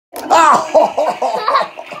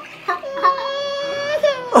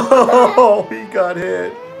Oh, he got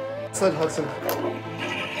hit. Said Hudson.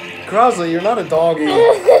 Crosley, you're not a doggy.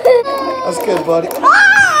 That's good, buddy. Oh,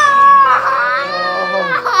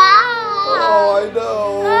 I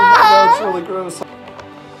know. That's really gross.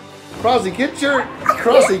 Crosley, get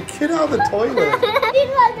out of the toilet.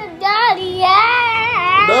 He's like a daddy,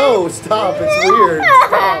 yeah. No, stop. It's weird.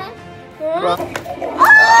 Stop.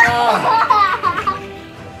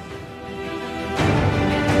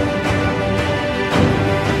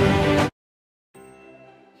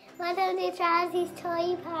 Welcome to Jazzy's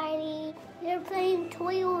Toy Party. You're playing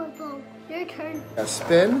toy with them. Your turn. A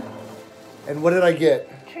spin. And what did I get?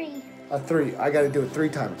 3. A 3. I got to do it 3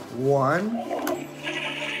 times. 1,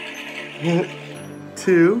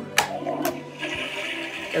 2,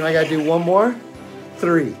 and I got to do 1 more.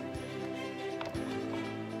 3.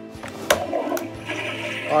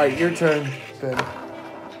 All right, your turn, Ben.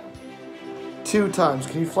 2 times.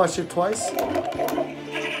 Can you flush it twice?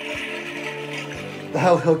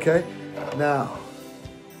 Oh, okay. Now,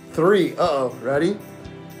 3. Uh-oh. Ready?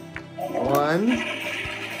 1,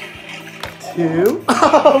 2.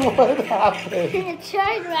 Oh, what happened? It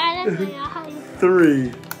tried right at my eye.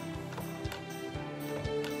 3.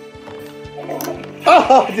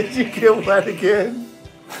 Oh, did you get wet again?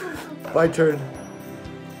 My turn.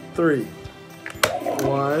 3.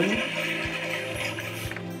 1,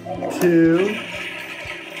 2,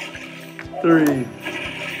 3.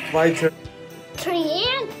 My turn. 3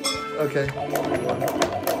 and 2. Okay.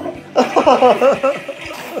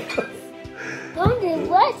 Don't get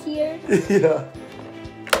wet here. Yeah.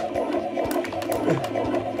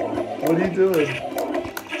 What are you doing?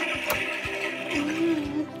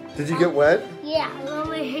 Did you get wet? Yeah, on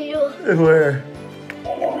my heel. Where?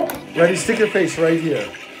 Ready? Stick your face right here.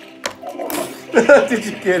 Did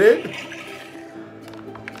you get it?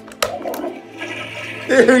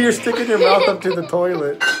 Ew, you're sticking your mouth up to the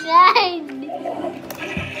toilet. Nice.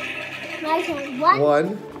 My turn.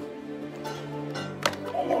 1.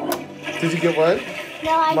 Did you get what?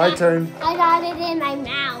 No, My turn. I got it in my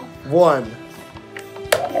mouth. 1.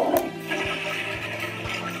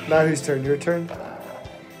 Now whose turn? Your turn?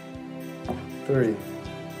 3.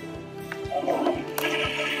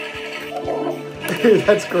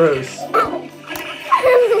 That's gross.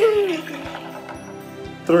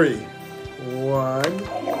 3. 1.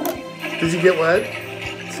 Did you get what?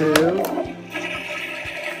 2.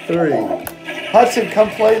 3. Hudson, come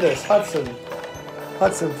play this. Hudson,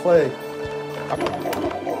 play.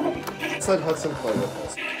 Let Hudson play with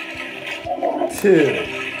us. 2.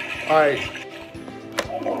 All right.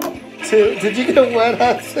 2. Did you get wet,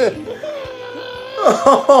 Hudson?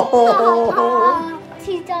 Oh.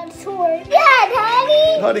 She's got sore. Yeah,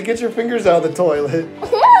 Daddy. Honey, get your fingers out of the toilet.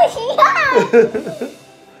 Yeah.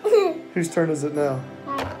 Whose turn is it now?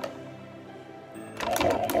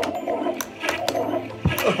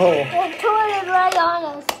 Oh. The toilet right on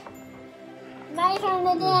us. My turn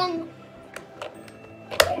again.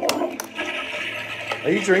 Are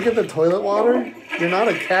you drinking the toilet water? You're not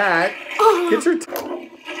a cat. Get your...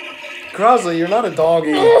 Crosley, you're not a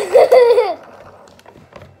doggy.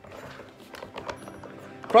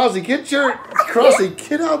 Crosley,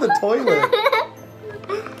 get out of the toilet.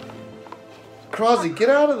 Crosley, get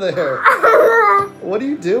out of there. What are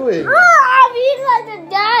you doing? He's like a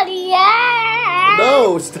daddy, yeah.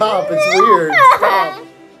 No, stop. It's weird. Stop.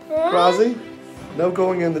 Crosley, no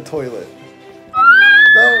going in the toilet.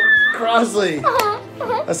 No, Crosley.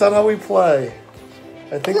 That's not how we play.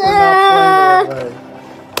 I think we're not playing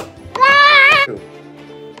the right way.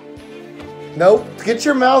 Nope. Get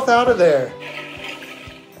your mouth out of there.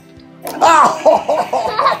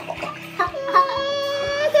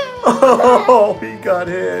 Oh, he got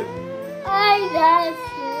hit.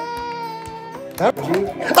 That was you.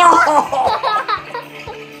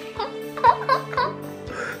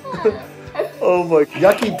 Oh my,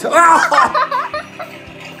 yucky.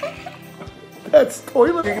 That's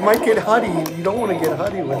toilet. You might get huddy. You don't want to get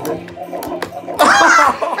huddy with it.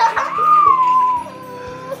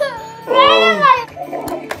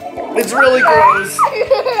 Oh, it's really gross.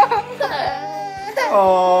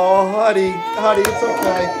 Oh, Huddy, it's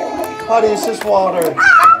okay. Huddy, it's just water.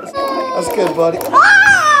 That's good, buddy. Oh,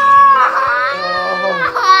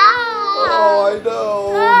 I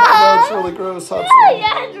know. That's really gross, Hudson.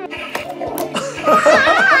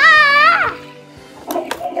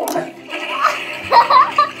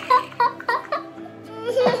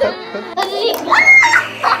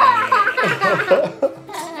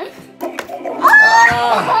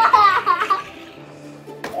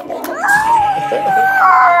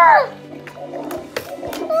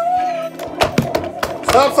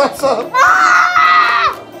 Stop. That's all.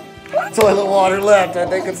 Toilet water left. I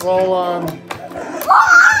think it's all on.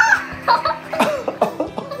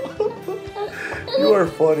 You are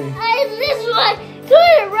funny. This one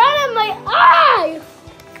couldn't run in my eye.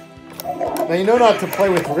 Now you know not to play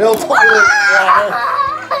with real toilet water.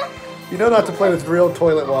 You know not to play with real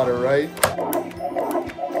toilet water, right?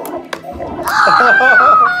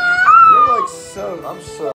 You're like so. I'm so.